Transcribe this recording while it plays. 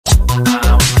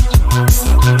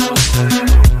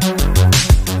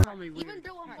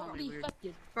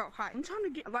Hi. I'm trying to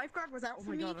get. A lifeguard was out Oh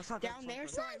for my me God, I thought that down was there, lifeguard.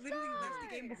 so I literally left the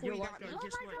game before Yo, he got me. lifeguard,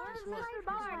 guess what? Where's Guess what?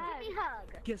 lifeguard? Give me a hug.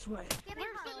 Guess what? Give me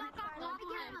a hug. Lifeguard. Let me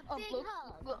give him a big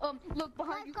hug. Look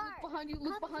behind you, look Lifeguard, behind you,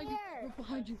 look come behind you, here. look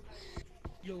behind you.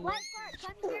 Yo, Lifeguard,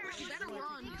 come here. I better want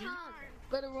run. a big hug.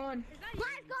 Let it run.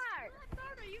 Lifeguard.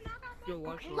 yo,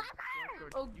 lifeguard. Lifeguard.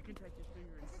 Oh. You can take your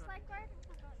finger Is this inside. lifeguard?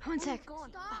 One sec.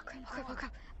 Stop. Oh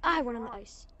crap. I went on the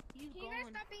ice. Can you guys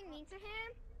stop being mean to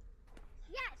him?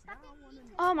 Yeah, stop being mean to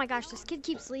him. Oh my gosh, this kid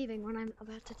keeps leaving when I'm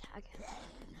about to tag him.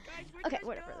 Guys, where'd Okay, you guys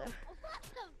whatever go?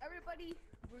 though. Everybody,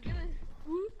 we're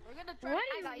gonna try.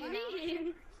 I got you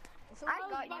now. So I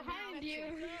got you behind you.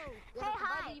 Hey,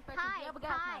 hi. Hi.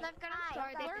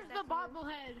 Sorry, Where's the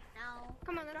bobblehead? No.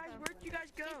 Come on, guys, where'd you guys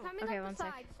go? Okay, one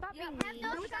sec. Stop being mean.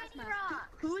 No shiny rock.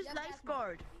 Who is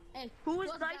lifeguard? Hey, Who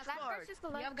is who's gas mask? lifeguard?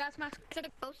 You have gas mask? To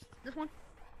the post. This one.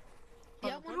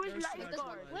 Yeah, What who is goes to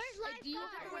lifeguard? Where's Do you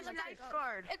lifeguard? Who is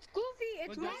lifeguard? It's Goofy. It's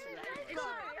What me. goes to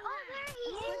Lifeguard. Oh, there he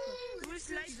is. Who is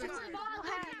lifeguard? Look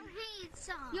how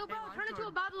handsome. Yo, bro, turn into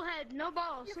a bobblehead. No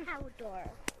balls. Look how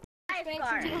adorable.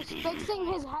 Lifeguard. Fixing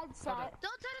his headset.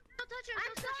 Don't touch him.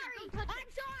 I'm sorry.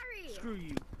 I'm sorry. Screw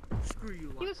you. Screw you,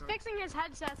 He was lifeguard. fixing his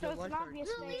headset, so Yo, it's an lifeguard. obvious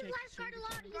We'll thing. leave lifeguard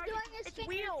alone. He's Guys, doing his it's finger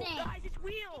wheel. thing. Guys, it's Give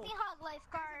wheel. me a hug,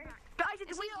 lifeguard. Guys, it's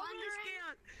Is he wheel. I'm really wondering?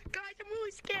 scared. Guys, I'm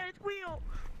really scared. It's wheel.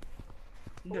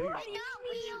 No, you're I know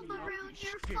wheel, Maroon.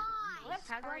 You're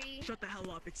fine. Shut the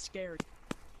hell up. It's scared.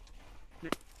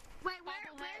 Wait,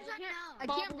 where's unknown? I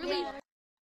can't really.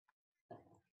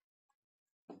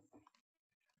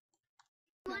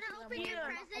 You want to open your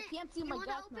present? I can't see You my want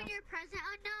to gas open mask. your present,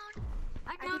 unknown?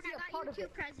 can Unknown, see a I part got you of two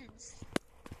it. presents.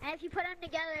 And if you put them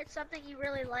together, it's something you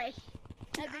really like.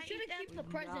 They shouldn't keep the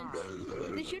presents.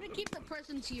 They shouldn't keep the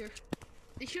presents here.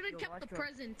 They shouldn't Yo, keep the lifeguard.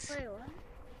 presents. Wait, what?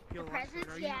 Yo, presents? lifeguard,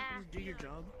 are you Yeah. not gonna do your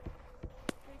job?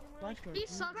 Lifeguard. He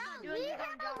sucks Bro, at doing leave his him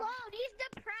own job. alone. He's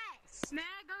depressed. May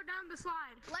I go down the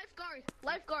slide? Lifeguard.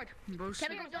 Bro,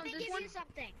 Can I Here, go let down me this give one? you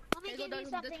something. Let me Can I go give down you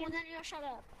this something, one? and then you'll shut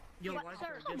up. Yo, Sir,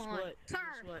 lifeguard, come guess on. what? Sir.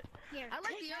 Guess what? Here. I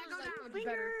like the other ones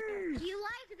better. Fingers. You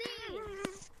like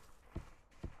these?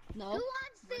 No. Who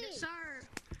wants these? Sir.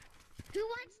 Who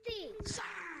wants these? Sir.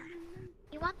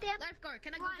 You want them? Lifeguard,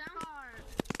 can I go down?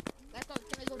 Lifeguard,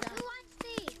 can I go down? Who wants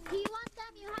these? Do you want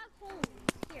them? You have holes.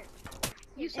 Here.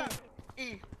 You suck.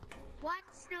 One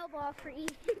snowball for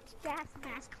each gas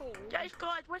mask hole.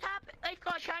 Lifeguard, what happened?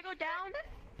 Lifeguard, can I go down?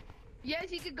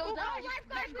 Yes, you could go Oh, down.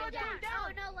 lifeguard's Go going down.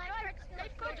 down. Oh, no, lifeguard's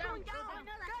Lifeguard's going down. Oh,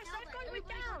 no, Guys, that's lifeguard not went lifeguard's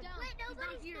down. going down. Wait,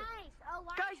 nobody's here. nice. Oh,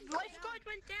 why Guys, are you lifeguard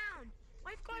went down.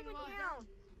 Lifeguard went Went down.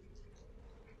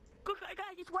 Go,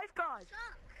 guys, it's lifeguard.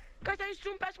 stuck? Guys, I just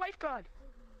zoomed past lifeguard.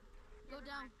 Go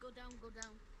down.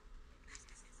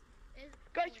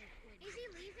 Guys, Is he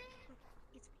leaving?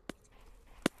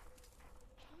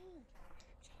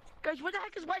 guys, what the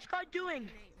heck is lifeguard doing?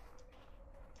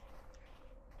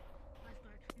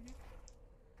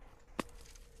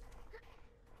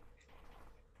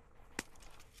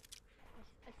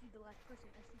 I see the last person.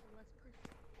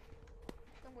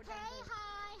 Somewhere Hey, down below.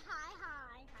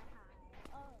 hi.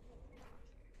 Oh.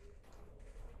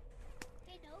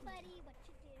 Hey, nobody, what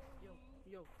you do?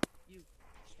 Yo, you.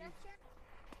 Stretching?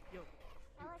 Yo.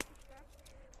 I like to stretch.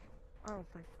 I don't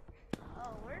think.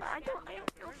 Oh, where's I don't know.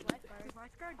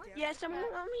 Lifeguard down. Yes, I'm I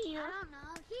here. don't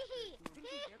know. Hee hee. Oh my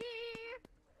God, that's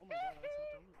so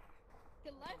dumb.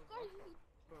 The lifeguard.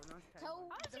 Bro, nice tag. Tell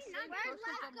the same Where's person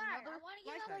from lifeguard? another. I want to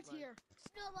get Lifeguard's up here.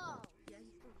 Snowball.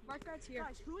 Lifeguard's here.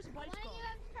 Guys, who is Why don't you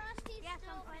have Frosty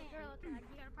Snowman?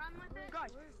 You got a problem with it?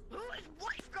 Guys, who is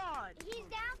lifeguard? He's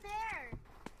down there.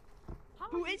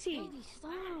 Who is he?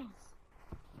 Mods.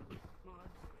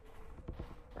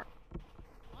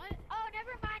 What? Oh,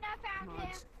 never mind. I found him.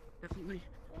 Mods. Definitely.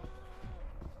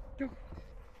 Yo.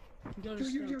 Gotta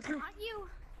stop. On you.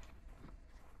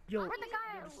 Yo. Where'd the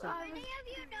guy? gotta stop. Any of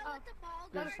you know what the mall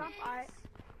Gotta guard stop. is?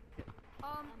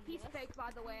 He's fake,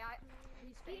 by the way.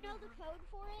 He's Do you fake. know the code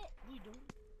for it? We don't.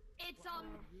 It's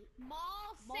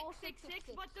mall Mall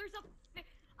 666, 666. but there's a.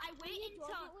 I Will wait you join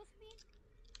until. it with me?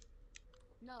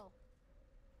 No.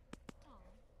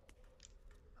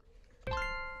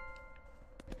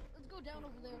 Let's go down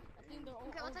over there. I think they're all.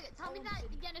 Okay, one second. Tell all me in the that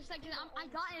city. again in a second. I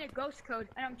got in a ghost code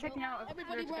and I'm checking out.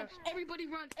 Everybody run! Everybody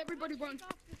run! Everybody run!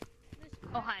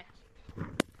 Oh hi.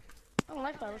 Oh,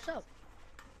 lifeguard, what's up?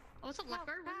 Oh, what's up,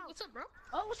 Lifeguard? What's up, bro?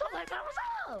 Oh, what's up, lifeguard? What's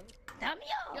up? Dab me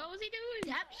up. Yo, what's he doing?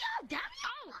 Dab me up. Dab me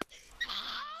up.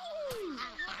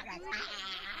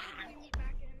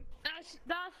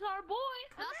 That's our boy.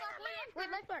 That's our boy. Wait,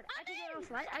 lifeguard. I can go down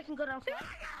slide. I can go down slide.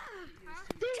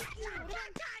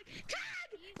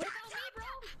 Without me, bro.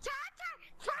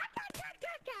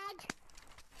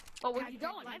 Oh, where you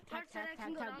going? Lifeguard said I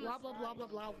can go down Blah the blah blah blah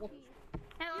blah. blah.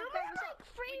 Hey, You let's don't go. have like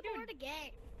free more to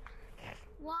get.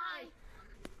 Why?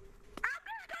 I'm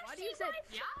gonna go Why do see you say-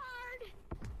 lifeguard.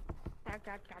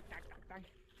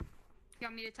 You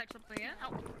want me to type something in?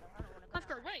 Oh.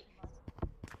 Lifeguard, wait.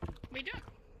 What are you doing?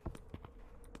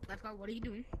 Lifeguard, what are you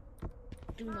doing?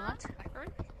 Do not.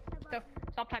 Lifeguard?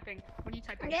 Stop typing. What are you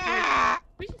typing? Yeah.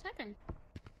 What are you typing?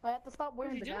 I have to stop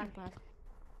wearing What the are you gas mask.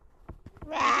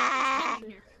 Come in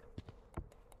here.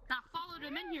 I followed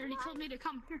him in here and he told me to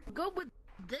come here. Good with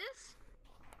this?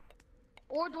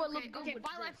 Or do I look Okay, good okay, with bye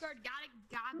this? lifeguard.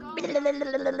 Gotta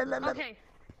go. Okay,